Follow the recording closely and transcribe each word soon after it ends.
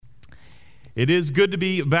It is good to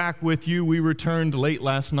be back with you. We returned late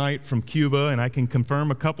last night from Cuba, and I can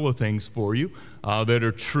confirm a couple of things for you that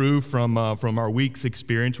are true from our week's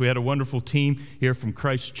experience. We had a wonderful team here from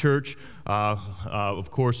Christ Church,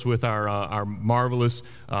 of course, with our marvelous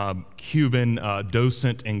Cuban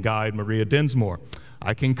docent and guide, Maria Densmore.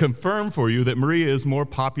 I can confirm for you that Maria is more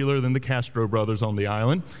popular than the Castro brothers on the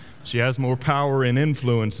island. She has more power and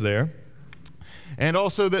influence there. And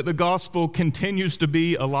also that the gospel continues to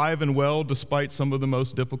be alive and well despite some of the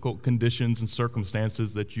most difficult conditions and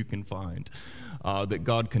circumstances that you can find. That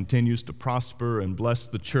God continues to prosper and bless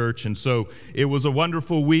the church. And so it was a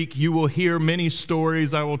wonderful week. You will hear many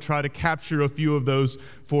stories. I will try to capture a few of those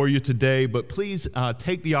for you today. But please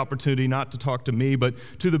take the opportunity not to talk to me, but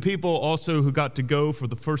to the people also who got to go for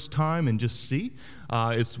the first time and just see.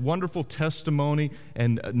 It's wonderful testimony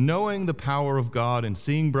and knowing the power of God and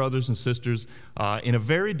seeing brothers and sisters in a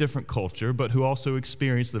very different culture, but who also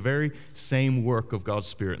experience the very same work of God's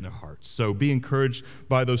Spirit in their hearts. So be encouraged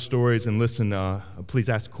by those stories and listen. Please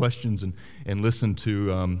ask questions and listen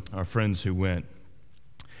to our friends who went.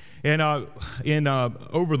 And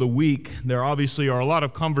over the week, there obviously are a lot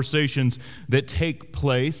of conversations that take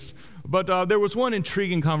place. But there was one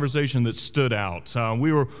intriguing conversation that stood out.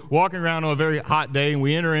 We were walking around on a very hot day, and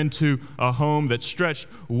we enter into a home that stretched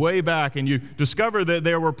way back, and you discover that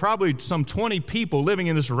there were probably some 20 people living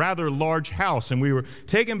in this rather large house, and we were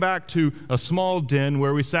taken back to a small den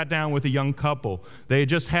where we sat down with a young couple. They had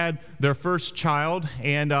just had their first child,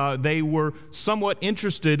 and they were somewhat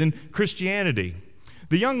interested in Christianity.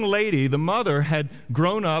 The young lady, the mother, had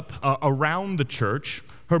grown up around the church.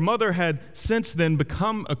 Her mother had since then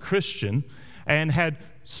become a Christian and had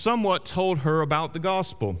somewhat told her about the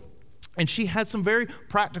gospel. And she had some very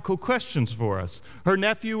practical questions for us. Her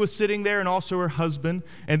nephew was sitting there and also her husband.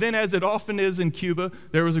 And then, as it often is in Cuba,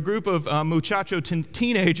 there was a group of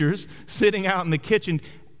teenagers sitting out in the kitchen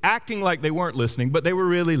acting like they weren't listening, but they were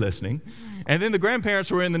really listening. And then the grandparents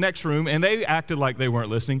were in the next room, and they acted like they weren't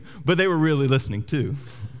listening, but they were really listening too.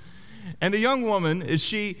 And the young woman, as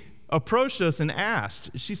she approached us and asked,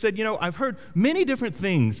 she said, I've heard many different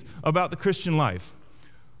things about the Christian life,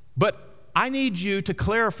 but I need you to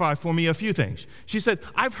clarify for me a few things. She said,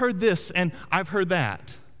 I've heard this and I've heard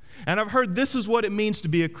that. And I've heard this is what it means to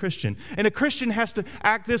be a Christian. And a Christian has to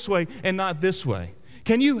act this way and not this way.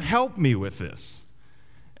 Can you help me with this?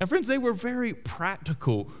 And friends, they were very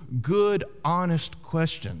practical, good, honest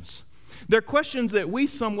questions. They're questions that we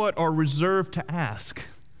somewhat are reserved to ask,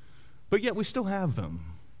 but yet we still have them.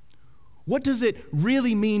 What does it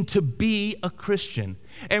really mean to be a Christian?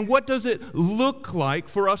 And what does it look like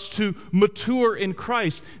for us to mature in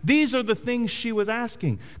Christ? These are the things she was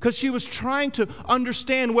asking, because she was trying to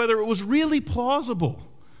understand whether it was really plausible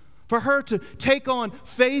for her to take on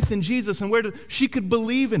faith in Jesus and whether she could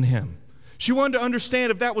believe in him. She wanted to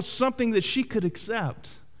understand if that was something that she could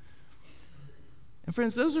accept. And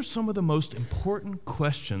friends, those are some of the most important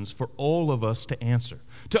questions for all of us to answer,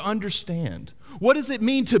 to understand. What does it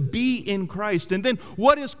mean to be in Christ? And then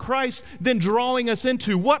what is Christ then drawing us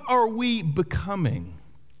into? What are we becoming?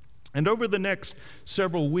 And over the next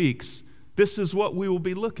several weeks, this is what we will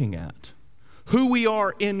be looking at. Who we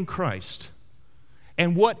are in Christ.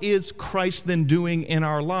 And what is Christ then doing in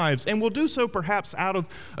our lives? And we'll do so perhaps out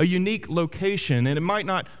of a unique location, and it might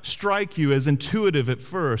not strike you as intuitive at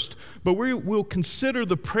first, but we'll consider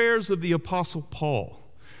the prayers of the Apostle Paul.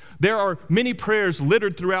 There are many prayers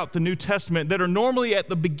littered throughout the New Testament that are normally at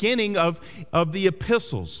the beginning of the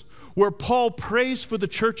epistles, where Paul prays for the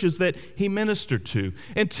churches that he ministered to.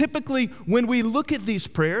 And typically, when we look at these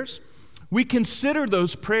prayers, we consider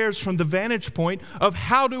those prayers from the vantage point of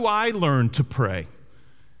how do I learn to pray?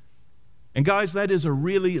 And guys, that is a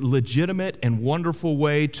really legitimate and wonderful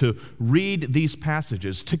way to read these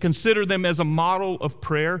passages, to consider them as a model of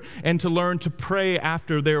prayer and to learn to pray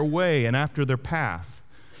after their way and after their path.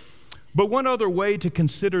 But one other way to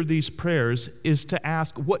consider these prayers is to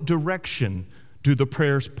ask, what direction do the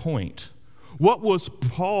prayers point? What was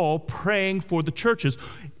Paul praying for the churches?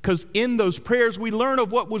 Because in those prayers, we learn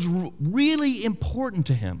of what was really important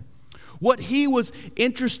to him. What he was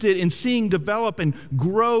interested in seeing develop and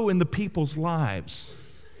grow in the people's lives.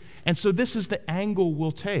 And so this is the angle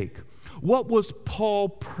we'll take. What was Paul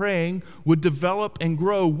praying would develop and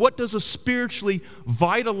grow? What does a spiritually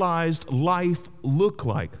vitalized life look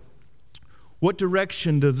like? What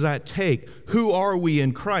direction does that take? Who are we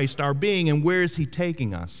in Christ, our being, and where is he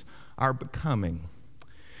taking us, our becoming?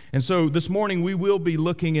 And so this morning we will be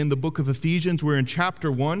looking in the book of Ephesians. We're in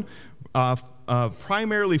chapter 1,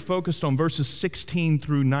 primarily focused on verses 16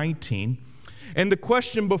 through 19. And the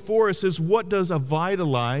question before us is, what does a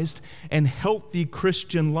vitalized and healthy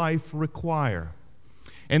Christian life require?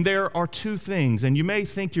 And there are two things, and you may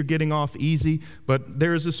think you're getting off easy, but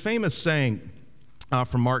there is this famous saying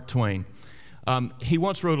from Mark Twain. He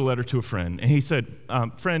once wrote a letter to a friend, and he said,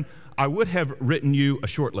 friend, I would have written you a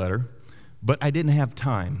short letter, but I didn't have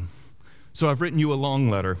time. So I've written you a long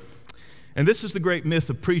letter. And this is the great myth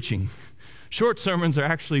of preaching. Short sermons are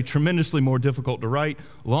actually tremendously more difficult to write.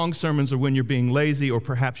 Long sermons are when you're being lazy or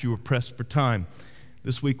perhaps you were pressed for time.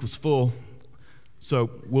 This week was full, so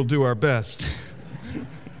we'll do our best.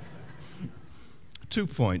 2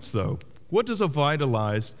 points, though. What does a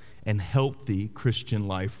vitalized and healthy Christian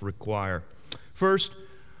life require? First,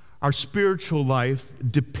 our spiritual life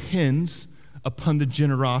depends upon the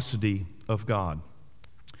generosity of God.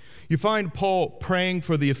 You find Paul praying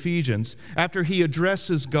for the Ephesians. After he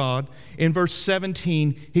addresses God, in verse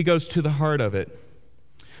 17, he goes to the heart of it.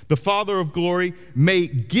 The Father of glory may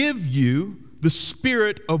give you the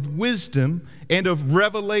spirit of wisdom and of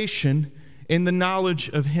revelation in the knowledge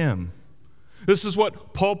of him. This is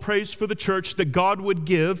what Paul prays for the church, that God would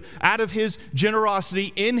give out of his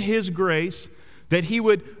generosity in his grace, that he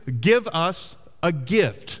would give us a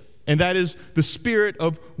gift, and that is the spirit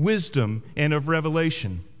of wisdom and of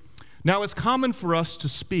revelation. Now, it's common for us to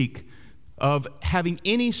speak of having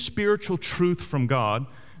any spiritual truth from God,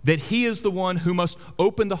 that he is the one who must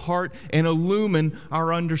open the heart and illumine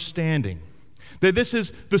our understanding. That this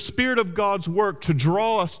is the Spirit of God's work to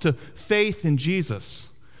draw us to faith in Jesus.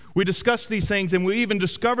 We discuss these things, and we even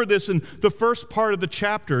discover this in the first part of the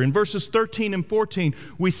chapter. In verses 13 and 14,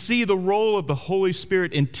 we see the role of the Holy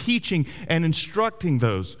Spirit in teaching and instructing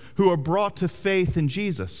those who are brought to faith in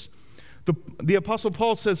Jesus. The Apostle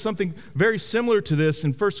Paul says something very similar to this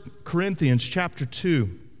in 1 Corinthians chapter 2.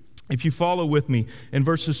 If you follow with me in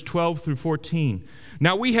verses 12 through 14.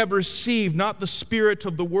 Now we have received not the spirit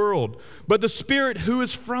of the world, but the Spirit who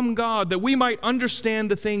is from God, that we might understand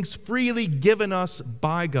the things freely given us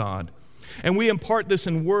by God. And we impart this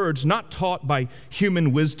in words not taught by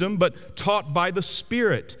human wisdom, but taught by the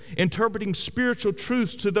Spirit, interpreting spiritual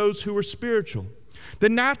truths to those who are spiritual. The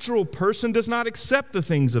natural person does not accept the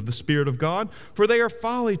things of the Spirit of God, for they are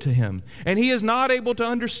folly to him, and he is not able to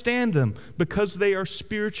understand them because they are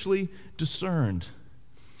spiritually discerned.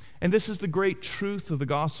 And this is the great truth of the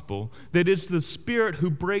gospel, that it's the Spirit who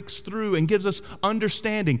breaks through and gives us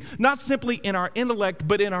understanding, not simply in our intellect,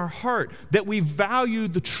 but in our heart, that we value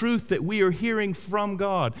the truth that we are hearing from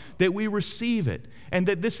God, that we receive it, and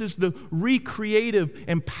that this is the recreative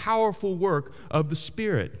and powerful work of the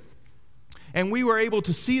Spirit. And we were able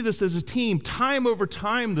to see this as a team time over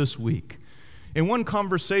time this week. In one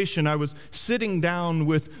conversation, I was sitting down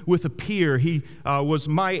with a peer. He was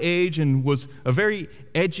my age and was a very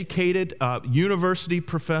educated university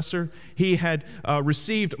professor. He had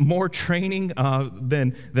received more training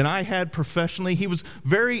than I had professionally. He was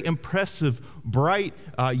very impressive, bright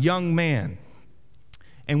young man.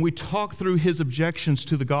 And we talked through his objections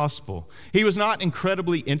to the gospel. He was not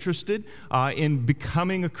incredibly interested in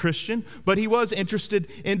becoming a Christian, but he was interested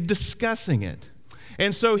in discussing it.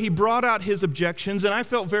 And so he brought out his objections, and I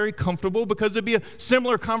felt very comfortable because it'd be a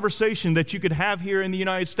similar conversation that you could have here in the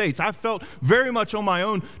United States. I felt very much on my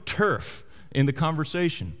own turf in the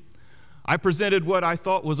conversation. I presented what I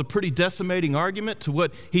thought was a pretty decimating argument to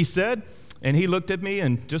what he said, and he looked at me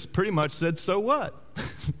and just pretty much said, "So what?"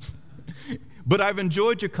 But I've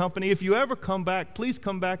enjoyed your company. If you ever come back, please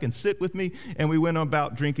come back and sit with me. And we went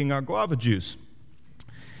about drinking our guava juice.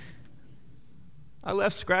 I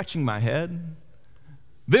left scratching my head.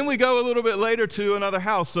 Then we go a little bit later to another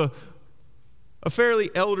house, a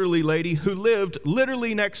fairly elderly lady who lived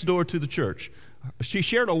literally next door to the church. She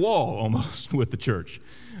shared a wall almost with the church.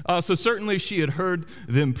 So certainly she had heard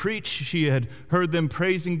them preach. She had heard them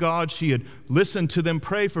praising God. She had listened to them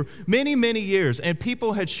pray for many, many years. And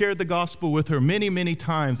people had shared the gospel with her many, many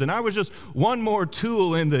times. And I was just one more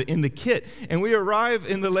tool in the kit. And we arrive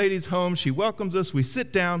in the lady's home. She welcomes us. We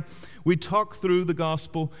sit down. We talk through the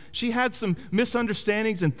gospel. She had some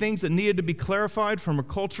misunderstandings and things that needed to be clarified from her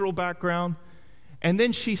cultural background. And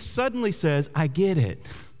then she suddenly says, "I get it."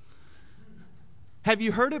 Have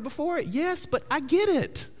you heard it before? Yes, but I get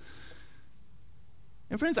it.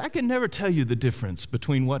 And friends, I can never tell you the difference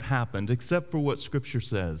between what happened except for what Scripture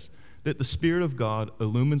says, that the Spirit of God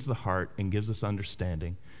illumines the heart and gives us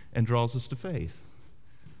understanding and draws us to faith.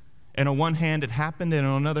 And on one hand, it happened, and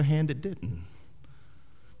on another hand, it didn't.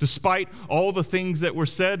 Despite all the things that were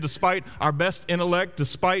said, despite our best intellect,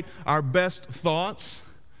 despite our best thoughts,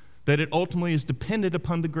 that it ultimately is dependent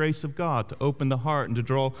upon the grace of God to open the heart and to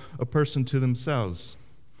draw a person to themselves.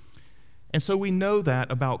 And so we know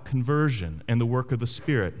that about conversion and the work of the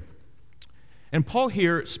Spirit. And Paul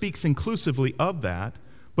here speaks inclusively of that,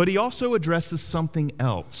 but he also addresses something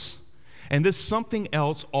else. And this something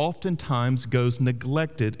else oftentimes goes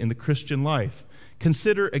neglected in the Christian life.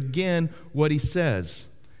 Consider again what he says.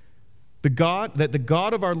 That the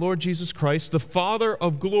God of our Lord Jesus Christ, the Father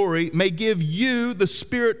of glory, may give you the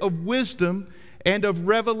spirit of wisdom and of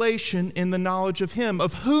revelation in the knowledge of him.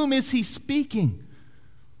 Of whom is he speaking?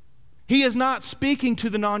 He is not speaking to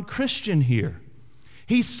the non-Christian here.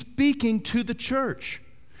 He's speaking to the church.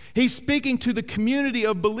 He's speaking to the community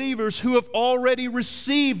of believers who have already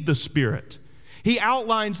received the Spirit. He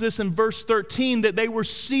outlines this in verse 13, that they were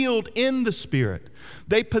sealed in the Spirit.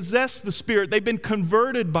 They possess the Spirit. They've been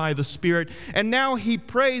converted by the Spirit. And now he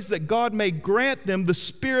prays that God may grant them the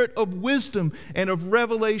spirit of wisdom and of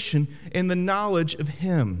revelation in the knowledge of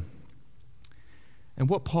him. And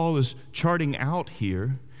what Paul is charting out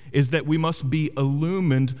here is that we must be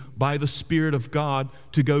illumined by the Spirit of God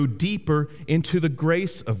to go deeper into the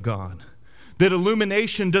grace of God. That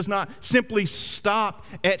illumination does not simply stop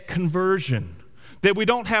at conversion. That we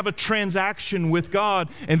don't have a transaction with God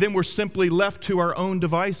and then we're simply left to our own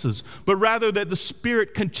devices, but rather that the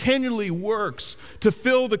Spirit continually works to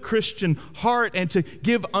fill the Christian heart and to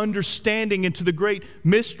give understanding into the great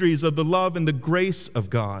mysteries of the love and the grace of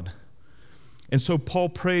God. And so Paul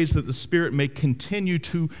prays that the Spirit may continue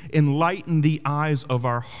to enlighten the eyes of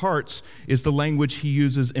our hearts, is the language he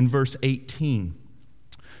uses in verse 18.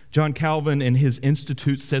 John Calvin in his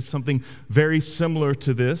Institute says something very similar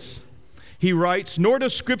to this. He writes, "Nor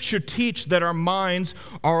does Scripture teach that our minds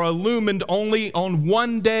are illumined only on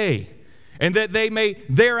one day, and that they may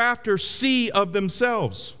thereafter see of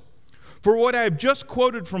themselves. For what I have just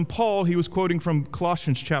quoted from Paul," he was quoting from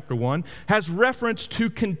Colossians chapter 1, "has reference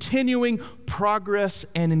to continuing progress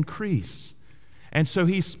and increase." And so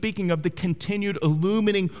he's speaking of the continued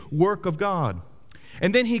illumining work of God.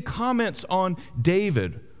 And then he comments on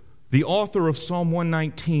David, the author of Psalm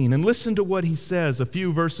 119. And listen to what he says a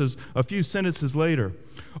few sentences later.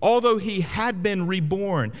 "Although he had been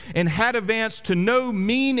reborn and had advanced to no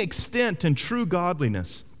mean extent in true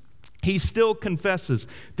godliness, he still confesses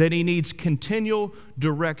that he needs continual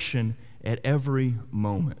direction at every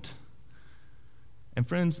moment." And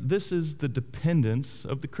friends, this is the dependence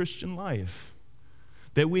of the Christian life.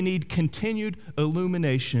 That we need continued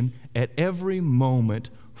illumination at every moment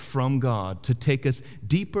from God to take us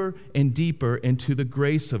deeper and deeper into the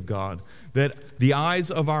grace of God. That the eyes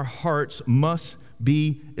of our hearts must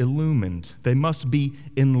be illumined. They must be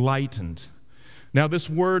enlightened. Now, this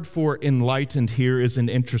word for enlightened here is an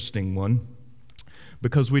interesting one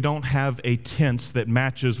because we don't have a tense that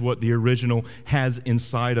matches what the original has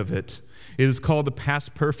inside of it. It is called the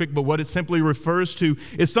past perfect, but what it simply refers to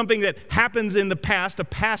is something that happens in the past, a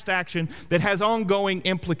past action that has ongoing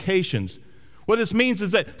implications. What this means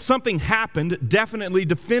is that something happened definitely,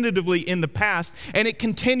 definitively in the past, and it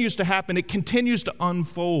continues to happen. It continues to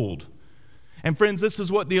unfold. And friends, this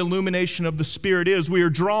is what the illumination of the Spirit is. We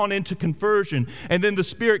are drawn into conversion, and then the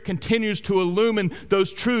Spirit continues to illumine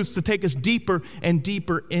those truths to take us deeper and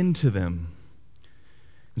deeper into them.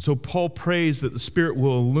 And so Paul prays that the Spirit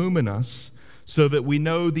will illumine us so that we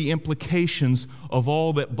know the implications of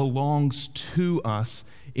all that belongs to us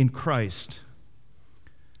in Christ.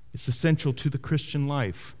 It's essential to the Christian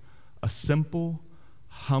life, a simple,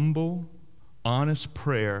 humble, honest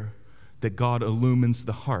prayer that God illumines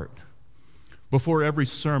the heart. Before every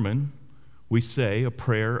sermon, we say a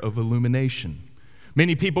prayer of illumination.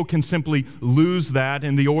 Many people can simply lose that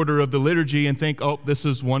in the order of the liturgy and think, oh, this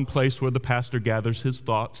is one place where the pastor gathers his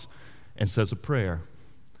thoughts and says a prayer.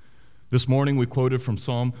 This morning we quoted from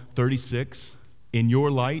Psalm 36, "In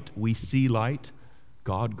your light we see light,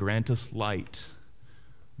 God grant us light."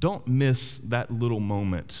 Don't miss that little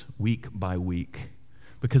moment week by week,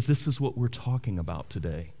 because this is what we're talking about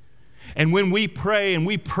today. And when we pray and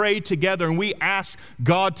we pray together and we ask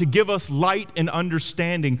God to give us light and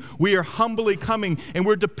understanding, we are humbly coming and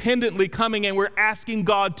we're dependently coming and we're asking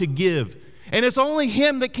God to give. And it's only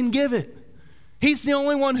Him that can give it. He's the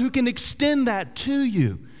only one who can extend that to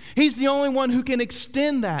you. He's the only one who can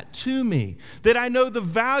extend that to me, that I know the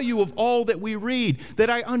value of all that we read, that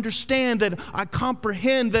I understand, that I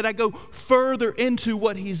comprehend, that I go further into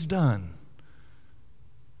what He's done.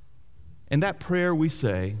 And that prayer, we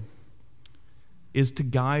say, is to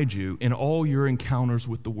guide you in all your encounters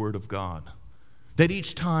with the Word of God. That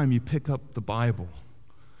each time you pick up the Bible,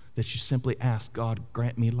 that you simply ask, God,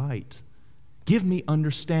 grant me light. Give me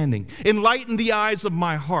understanding. Enlighten the eyes of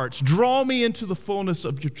my hearts. Draw me into the fullness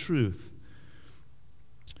of your truth.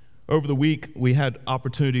 over the week, we had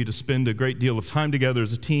opportunity to spend a great deal of time together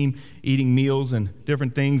as a team, eating meals and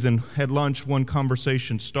different things. And at lunch, one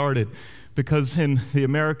conversation started because in the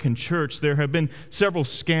American church, there have been several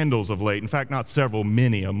scandals of late. In fact, not several,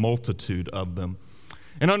 many, a multitude of them.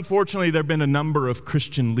 And unfortunately, there have been a number of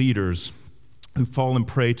Christian leaders who've fallen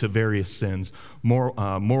prey to various sins,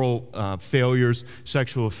 moral failures,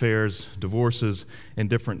 sexual affairs, divorces, and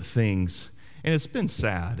different things. And it's been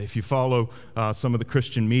sad. If you follow some of the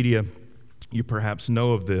Christian media, you perhaps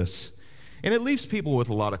know of this. And it leaves people with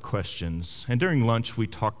a lot of questions. And during lunch, we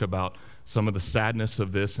talked about some of the sadness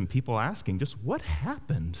of this and people asking just what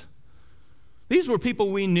happened? These were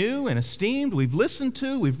people we knew and esteemed, we've listened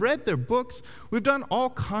to, we've read their books, we've done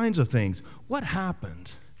all kinds of things. What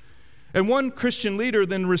happened? And one Christian leader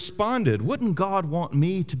then responded, wouldn't God want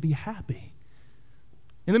me to be happy?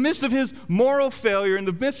 In the midst of his moral failure, in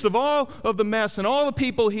the midst of all of the mess and all the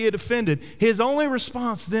people he had offended, his only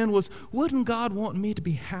response then was, wouldn't God want me to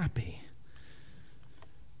be happy?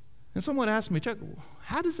 And someone asked me, Chuck,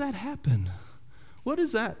 how does that happen? What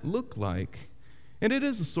does that look like? And it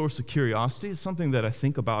is a source of curiosity. It's something that I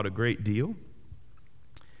think about a great deal.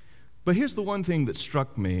 But here's the one thing that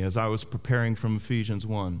struck me as I was preparing from Ephesians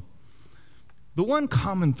 1. The one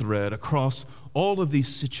common thread across all of these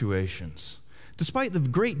situations, despite the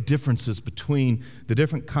great differences between the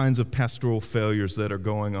different kinds of pastoral failures that are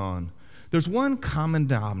going on, there's one common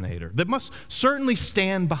denominator that must certainly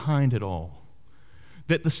stand behind it all.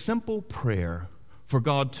 That the simple prayer for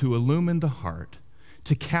God to illumine the heart,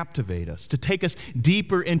 to captivate us, to take us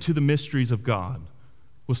deeper into the mysteries of God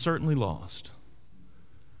was certainly lost.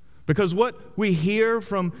 Because what we hear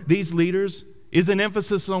from these leaders is an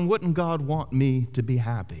emphasis on wouldn't God want me to be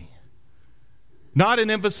happy? Not an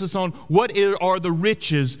emphasis on what are the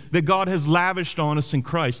riches that God has lavished on us in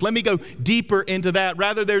Christ. Let me go deeper into that.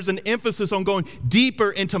 Rather, there's an emphasis on going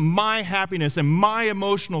deeper into my happiness and my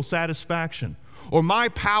emotional satisfaction, or my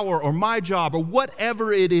power, or my job, or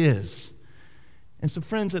whatever it is. And so,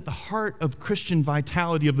 friends, at the heart of Christian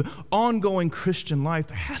vitality, of the ongoing Christian life,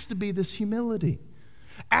 there has to be this humility.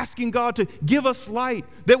 Asking God to give us light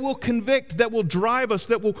that will convict, that will drive us,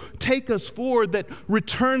 that will take us forward, that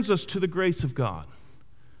returns us to the grace of God.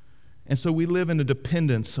 And so we live in a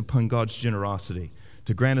dependence upon God's generosity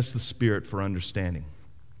to grant us the Spirit for understanding.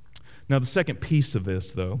 Now, the second piece of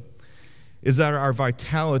this, though, is that our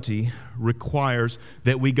vitality requires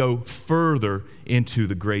that we go further into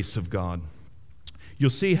the grace of God. You'll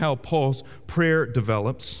see how Paul's prayer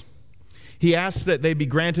develops. He asks that they be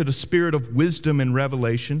granted a spirit of wisdom and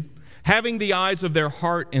revelation, having the eyes of their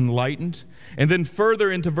heart enlightened. And then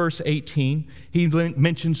further into verse 18, he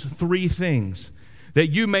mentions three things. That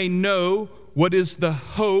you may know what is the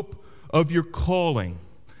hope of your calling.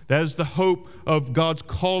 That is the hope of God's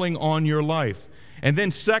calling on your life. And then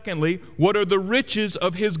secondly, what are the riches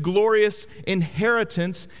of his glorious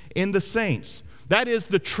inheritance in the saints? That is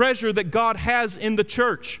the treasure that God has in the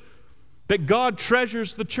church. That God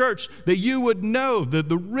treasures the church, that you would know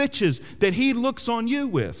the riches that he looks on you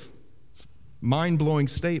with. Mind-blowing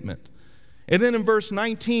statement. And then in verse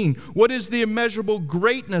 19, what is the immeasurable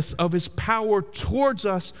greatness of his power towards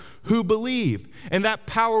us who believe? And that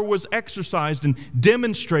power was exercised and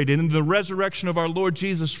demonstrated in the resurrection of our Lord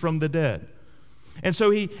Jesus from the dead. And so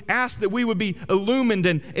he asked that we would be illumined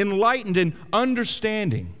and enlightened in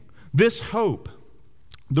understanding this hope,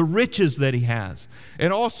 the riches that he has,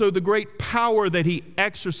 and also the great power that he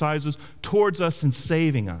exercises towards us in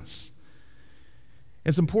saving us.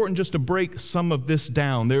 It's important just to break some of this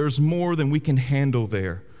down. There's more than we can handle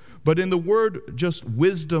there. But in the word just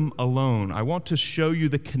wisdom alone, I want to show you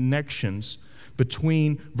the connections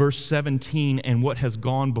between verse 17 and what has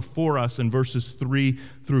gone before us in verses 3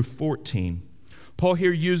 through 14. Paul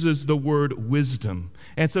here uses the word wisdom,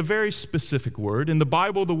 and it's a very specific word. In the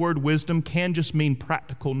Bible, the word wisdom can just mean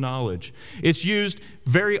practical knowledge. It's used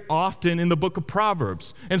very often in the book of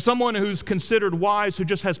Proverbs, and someone who's considered wise who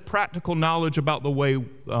just has practical knowledge about the way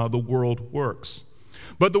the world works.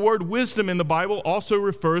 But the word wisdom in the Bible also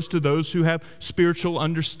refers to those who have spiritual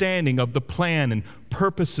understanding of the plan and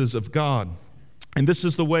purposes of God. And this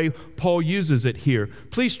is the way Paul uses it here.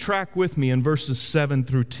 Please track with me in verses 7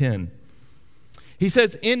 through 10. He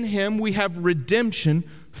says, in him we have redemption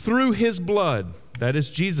through his blood, that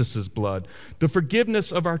is Jesus' blood, the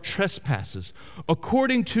forgiveness of our trespasses,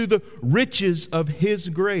 according to the riches of his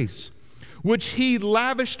grace, which he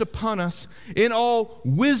lavished upon us in all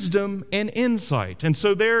wisdom and insight. And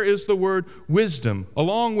so there is the word wisdom,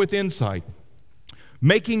 along with insight.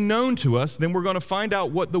 Making known to us, then we're going to find out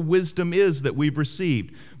what the wisdom is that we've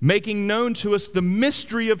received. Making known to us the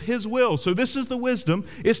mystery of His will. So this is the wisdom.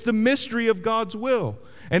 It's the mystery of God's will.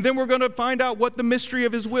 And then we're going to find out what the mystery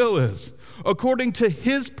of His will is. According to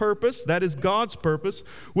His purpose, that is God's purpose,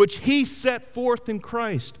 which He set forth in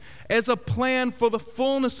Christ as a plan for the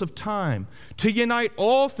fullness of time, to unite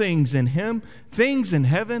all things in Him, things in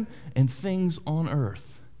heaven and things on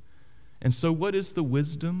earth. And so what is the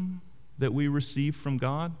wisdom that we receive from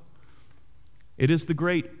God? It is the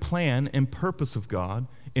great plan and purpose of God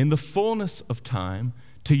in the fullness of time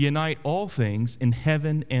to unite all things in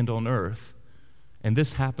heaven and on earth. And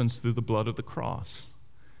this happens through the blood of the cross.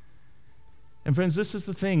 And friends, this is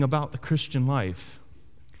the thing about the Christian life,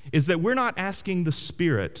 is that we're not asking the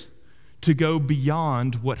Spirit to go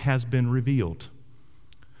beyond what has been revealed.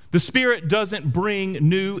 The Spirit doesn't bring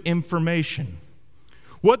new information.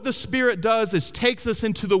 What the Spirit does is takes us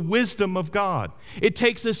into the wisdom of God. It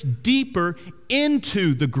takes us deeper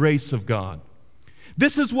into the grace of God.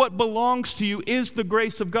 This is what belongs to you, is the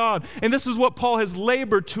grace of God. And this is what Paul has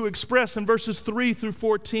labored to express in verses 3 through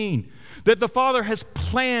 14. That the Father has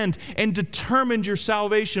planned and determined your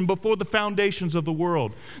salvation before the foundations of the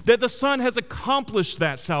world. That the Son has accomplished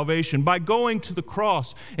that salvation by going to the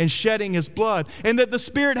cross and shedding His blood. And that the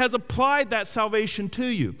Spirit has applied that salvation to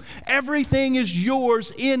you. Everything is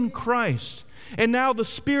yours in Christ. And now the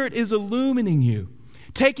Spirit is illumining you,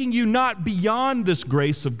 taking you not beyond this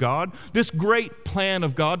grace of God, this great plan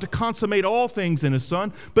of God to consummate all things in His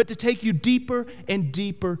Son, but to take you deeper and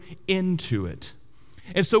deeper into it.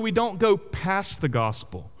 And so we don't go past the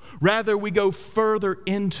gospel. Rather, we go further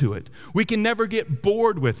into it. We can never get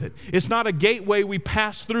bored with it. It's not a gateway we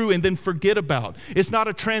pass through and then forget about. It's not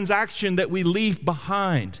a transaction that we leave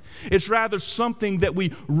behind. It's rather something that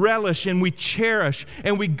we relish and we cherish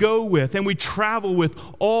and we go with and we travel with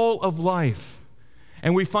all of life.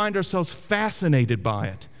 And we find ourselves fascinated by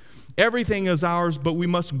it. Everything is ours, but we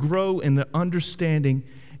must grow in the understanding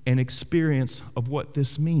and experience of what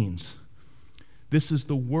this means. This is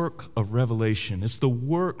the work of revelation. It's the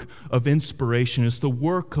work of inspiration. It's the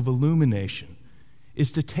work of illumination.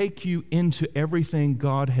 It's to take you into everything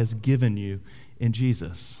God has given you in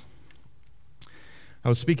Jesus. I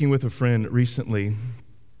was speaking with a friend recently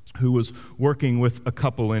who was working with a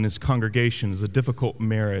couple in his congregation. It's a difficult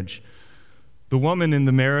marriage. The woman in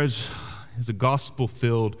the marriage is a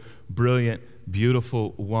gospel-filled, brilliant,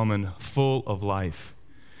 beautiful woman, full of life.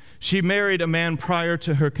 She married a man prior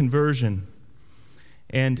to her conversion,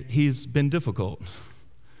 and he's been difficult.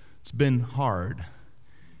 It's been hard.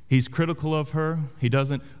 He's critical of her. He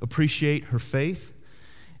doesn't appreciate her faith,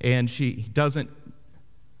 and he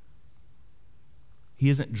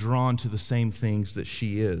isn't drawn to the same things that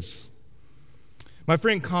she is. My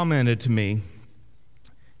friend commented to me,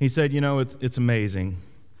 he said, it's amazing.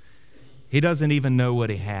 He doesn't even know what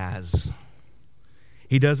he has.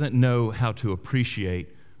 He doesn't know how to appreciate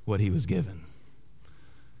what he was given.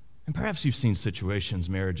 And perhaps you've seen situations,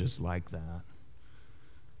 marriages like that.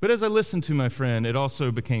 But as I listened to my friend, it also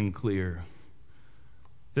became clear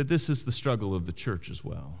that this is the struggle of the church as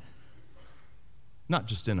well. Not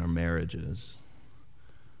just in our marriages,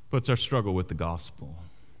 but it's our struggle with the gospel.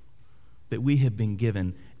 That we have been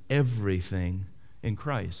given everything in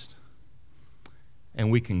Christ.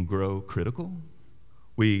 And we can grow critical.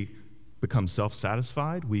 We become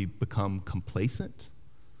self-satisfied. We become complacent.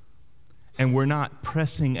 And we're not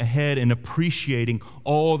pressing ahead and appreciating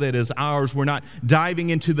all that is ours. We're not diving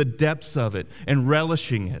into the depths of it and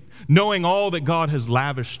relishing it, knowing all that God has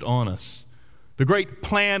lavished on us. The great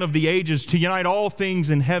plan of the ages to unite all things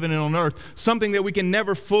in heaven and on earth, something that we can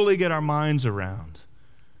never fully get our minds around.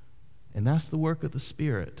 And that's the work of the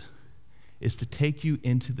Spirit, is to take you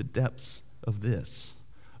into the depths of this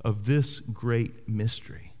great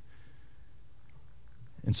mystery.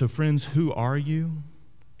 And so, friends, who are you?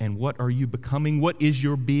 And what are you becoming? What is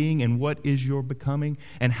your being and what is your becoming?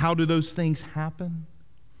 And how do those things happen?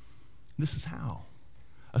 This is how.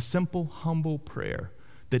 A simple, humble prayer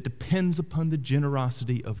that depends upon the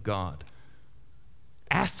generosity of God.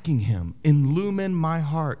 Asking Him, illumine my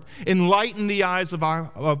heart, enlighten the eyes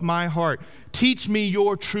of my heart, teach me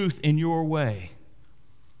your truth in your way.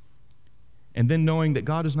 And then knowing that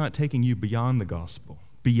God is not taking you beyond the gospel,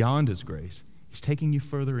 beyond His grace. He's taking you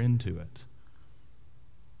further into it.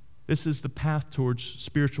 This is the path towards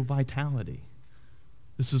spiritual vitality.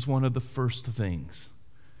 This is one of the first things.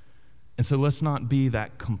 And so let's not be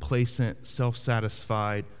that complacent,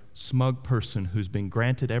 self-satisfied, smug person who's been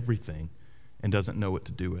granted everything and doesn't know what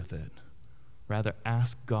to do with it. Rather,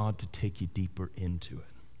 ask God to take you deeper into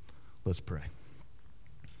it. Let's pray.